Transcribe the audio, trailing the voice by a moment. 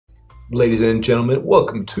Ladies and gentlemen,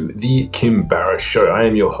 welcome to the Kim Barrett Show. I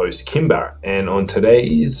am your host, Kim Barrett, and on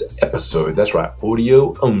today's episode, that's right,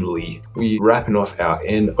 audio only, we're wrapping off our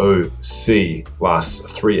NOC. Last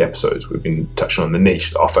 3 episodes, we've been touching on the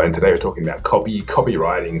niche, the offer, and today we're talking about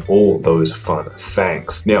copywriting, all those fun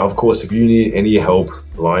things. Now, of course, if you need any help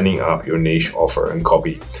lining up your niche offer and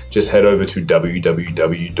copy, just head over to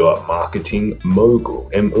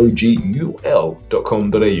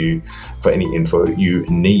www.marketingmogul.com.au for any info you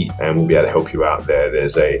need, and we'll be able to help you out there.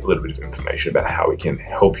 There's a little bit of information about how we can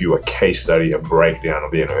help you, a case study, a breakdown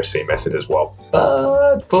of the NOC method as well.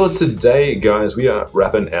 But for today, guys, we are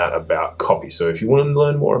wrapping out about copy. So if you want to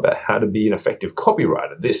learn more about how to be an effective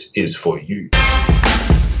copywriter, this is for you.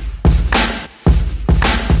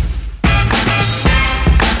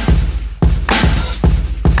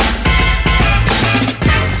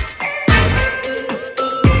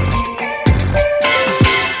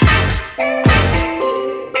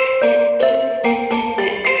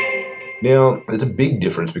 Now, there's a big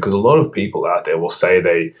difference because a lot of people out there will say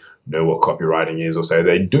they know what copywriting is or say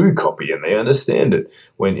they do copy and they understand it,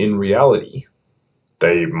 when in reality,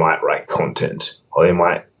 they might write content or they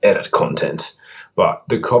might edit content. But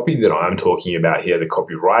the copy that I'm talking about here, the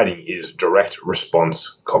copywriting, is direct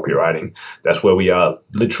response copywriting. That's where we are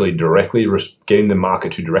literally directly getting the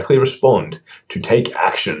market to directly respond, to take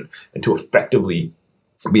action, and to effectively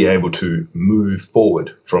be able to move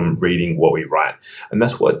forward from reading what we write. And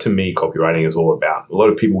that's what, to me, copywriting is all about. A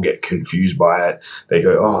lot of people get confused by it. They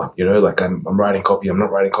go, I'm writing copy, I'm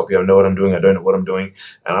not writing copy, I know what I'm doing, I don't know what I'm doing.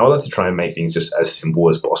 And I would like to try and make things just as simple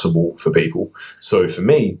as possible for people. So for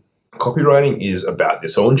me, copywriting is about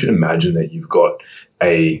this. So I want you to imagine that you've got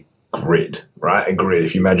a grid, right? A grid.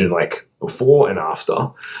 If you imagine like before and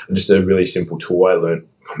after, just a really simple tool I learned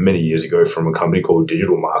many years ago from a company called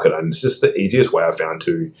Digital Marketer. And it's just the easiest way I found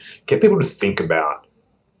to get people to think about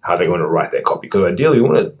how they're going to write their copy. Because ideally, you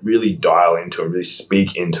want to really dial into and really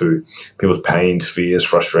speak into people's pains, fears,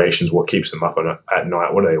 frustrations, what keeps them up at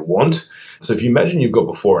night, what do they want. So if you imagine you've got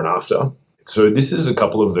before and after, so this is a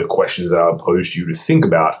couple of the questions that I'll pose to you to think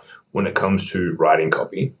about when it comes to writing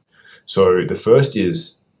copy. So the first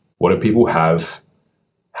is, what do people have?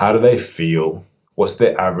 How do they feel? What's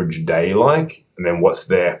their average day like? And then what's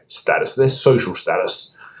their status, their social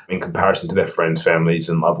status in comparison to their friends, families,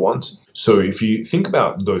 and loved ones? So if you think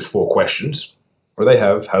about those 4 questions, what do they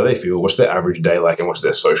have? How do they feel? What's their average day like? And what's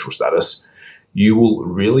their social status? You will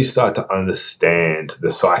really start to understand the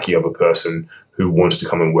psyche of a person who wants to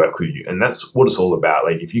come and work with you. And that's what it's all about.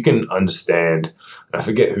 Like, if you can understand, and I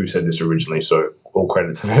forget who said this originally, so all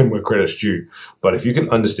credit to them where credit's due, but if you can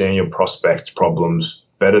understand your prospects' problems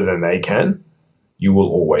better than they can, you will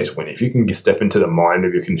always win. If you can step into the mind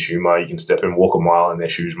of your consumer, you can step and walk a mile in their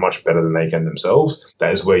shoes much better than they can themselves,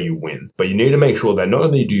 that is where you win. But you need to make sure that not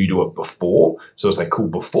only do you do it before, so it's like, cool,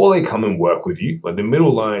 before they come and work with you, like the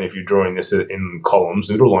middle line, if you're drawing this in columns,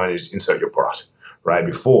 the middle line is insert your product, right?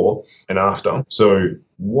 Before and after. So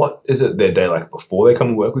what is it their day like before they come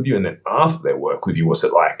and work with you? And then after they work with you, what's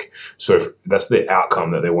it like? So if that's the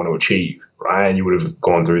outcome that they want to achieve, right? And you would have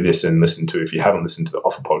gone through this and listened to, if you haven't listened to the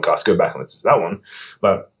offer podcast, go back and listen to that one.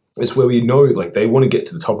 But it's where we know, like, they want to get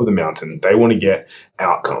to the top of the mountain. They want to get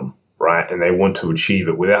outcome, right? And they want to achieve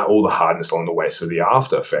it without all the hardness along the way. So the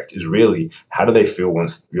after effect is really, how do they feel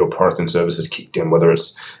once your product and service is kicked in, whether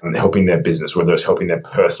it's helping their business, whether it's helping their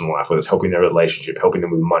personal life, whether it's helping their relationship, helping them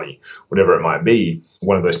with money, whatever it might be.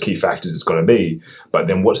 One of those key factors is going to be, but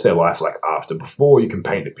then what's their life like after? Before, you can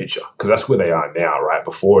paint the picture, because that's where they are now, right?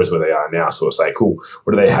 Before is where they are now. So it's like, cool,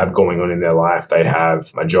 what do they have going on in their life? They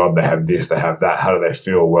have a job, they have this, they have that. How do they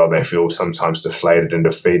feel? Well, they feel sometimes deflated and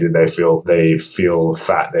defeated. They feel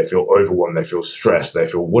fat, they feel overwhelmed, they feel stressed, they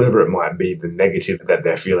feel whatever it might be, the negative that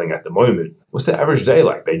they're feeling at the moment. What's their average day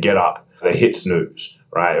like? They get up, they hit snooze,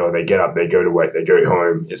 right? Or they get up, they go to work, they go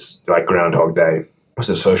home. It's like Groundhog Day. What's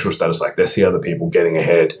their social status like? They see other people getting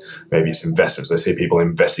ahead. Maybe it's investments. They see people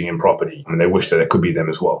investing in property, and they wish that it could be them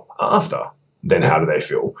as well. After, then how do they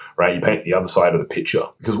feel, right? You paint the other side of the picture.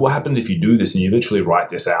 Because what happens if you do this and you literally write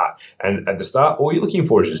this out, and at the start, all you're looking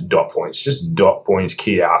for is just dot points,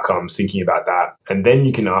 key outcomes, thinking about that. And then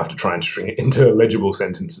you can, after, try and string it into legible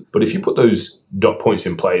sentences. But if you put those dot points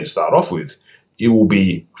in play to start off with, it will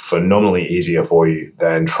be phenomenally easier for you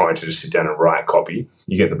than trying to just sit down and write copy.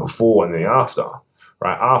 You get the before and the after.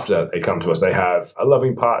 Right after they come to us, they have a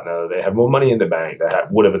loving partner, they have more money in the bank, they have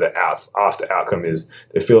whatever the after outcome is.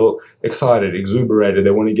 They feel excited, exuberated, they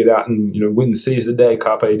want to get out and win, seize the day,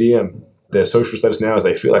 carpe diem. Their social status now is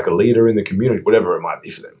they feel like a leader in the community, whatever it might be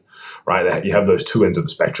for them. Right? You have those two ends of the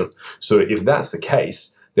spectrum. So if that's the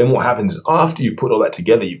case, Then what happens is after you put all that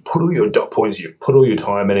together, you put all your dot points, you've put all your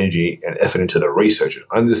time, energy, and effort into the research and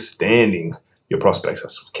understanding your prospects.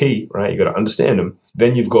 That's key, right? You got to understand them.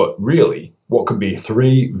 Then you've got really what could be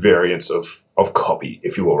 3 variants of copy,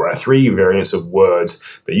 if you will, right? 3 variants of words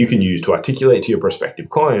that you can use to articulate to your prospective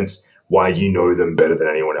clients why you know them better than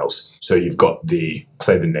anyone else. So you've got the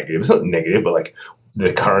negative. It's not negative, but like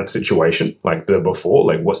the current situation, like the before,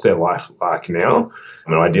 like what's their life like now?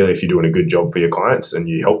 I mean, ideally, if you're doing a good job for your clients and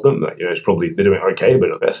you help them, it's probably they're doing okay, but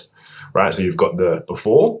not best, right? So you've got the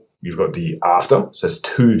before, you've got the after. So it's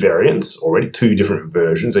 2 variants already, 2 different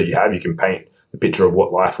versions that you have. You can paint the picture of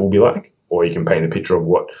what life will be like, or you can paint a picture of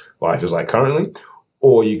what life is like currently,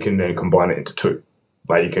 or you can then combine it into 2.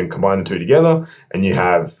 Like you can combine the 2 together, and you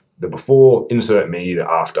have the before, insert me, the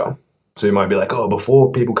after. So you might be like, oh,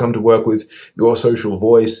 before people come to work with your social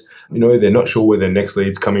voice, they're not sure where their next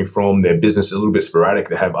lead's coming from. Their business is a little bit sporadic.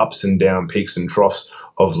 They have ups and down, peaks and troughs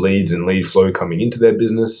of leads and lead flow coming into their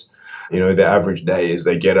business. Their average day is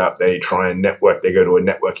they get up, they try and network, they go to a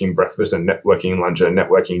networking breakfast and networking lunch and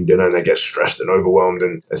networking dinner, and they get stressed and overwhelmed.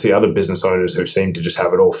 And they see other business owners who seem to just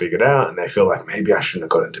have it all figured out, and they feel like maybe I shouldn't have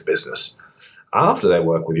got into business. After they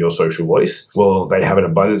work with your social voice, well, they have an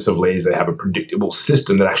abundance of leads. They have a predictable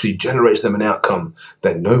system that actually generates them an outcome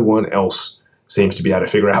that no one else seems to be able to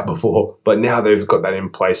figure out before. But now they've got that in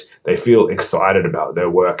place. They feel excited about their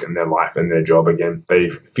work and their life and their job again. They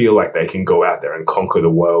feel like they can go out there and conquer the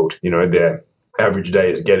world. Their average day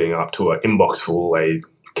is getting up to an inbox full, a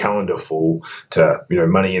calendar full, to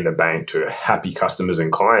money in the bank, to happy customers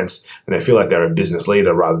and clients, and they feel like they're a business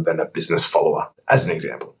leader rather than a business follower, as an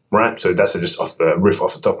example, right? So that's just off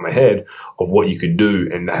the top of my head of what you could do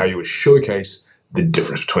and how you would showcase the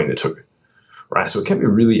difference between the 2, right? So it can be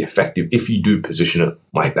really effective if you do position it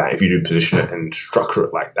like that, if you do position it and structure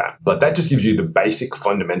it like that. But that just gives you the basic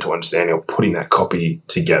fundamental understanding of putting that copy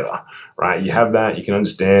together, right? You have that, you can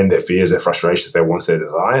understand their fears, their frustrations, their wants, their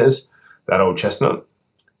desires, that old chestnut.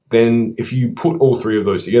 Then if you put all 3 of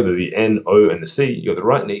those together, the N, O, and the C, you got the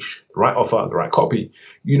right niche, the right offer, the right copy.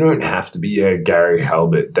 You don't have to be a Gary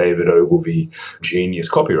Halbert, David Ogilvy genius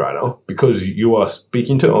copywriter, because you are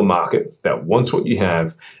speaking to a market that wants what you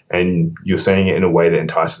have, and you're saying it in a way that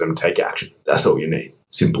entices them to take action. That's all you need.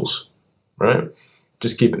 Simples, right?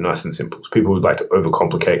 Just keep it nice and simple. People would like to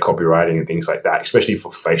overcomplicate copywriting and things like that, especially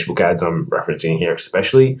for Facebook ads. I'm referencing here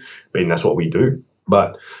especially, being that's what we do.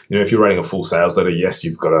 But, if you're writing a full sales letter, yes,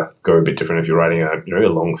 you've got to go a bit different. If you're writing a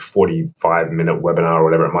long 45-minute webinar or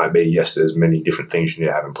whatever it might be, yes, there's many different things you need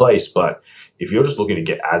to have in place. But if you're just looking to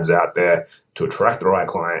get ads out there to attract the right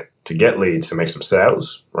client, to get leads, to make some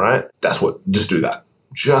sales, right? Just do that.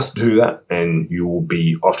 Just do that, and you will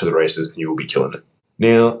be off to the races and you will be killing it.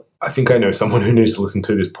 Now, I think I know someone who needs to listen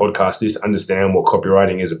to this podcast, just understand what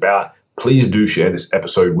copywriting is about. Please do share this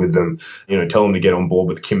episode with them. Tell them to get on board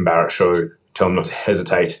with Kim Barrett Show. Tell them not to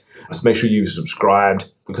hesitate. Just make sure you've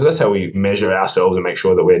subscribed, because that's how we measure ourselves and make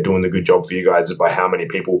sure that we're doing the good job for you guys, is by how many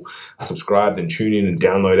people are subscribed and tune in and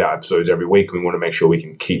download our episodes every week. We want to make sure we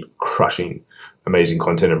can keep crushing amazing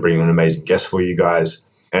content and bringing on amazing guests for you guys.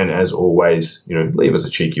 And as always, leave us a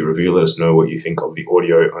cheeky review. Let us know what you think of the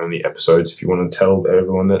audio-only episodes. If you want to tell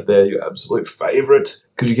everyone that they're your absolute favorite,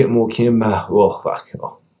 because you get more Kim,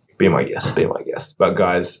 be my guest. But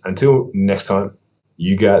guys, until next time,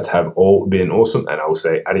 you guys have all been awesome, and I will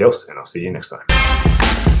say adios, and I'll see you next time.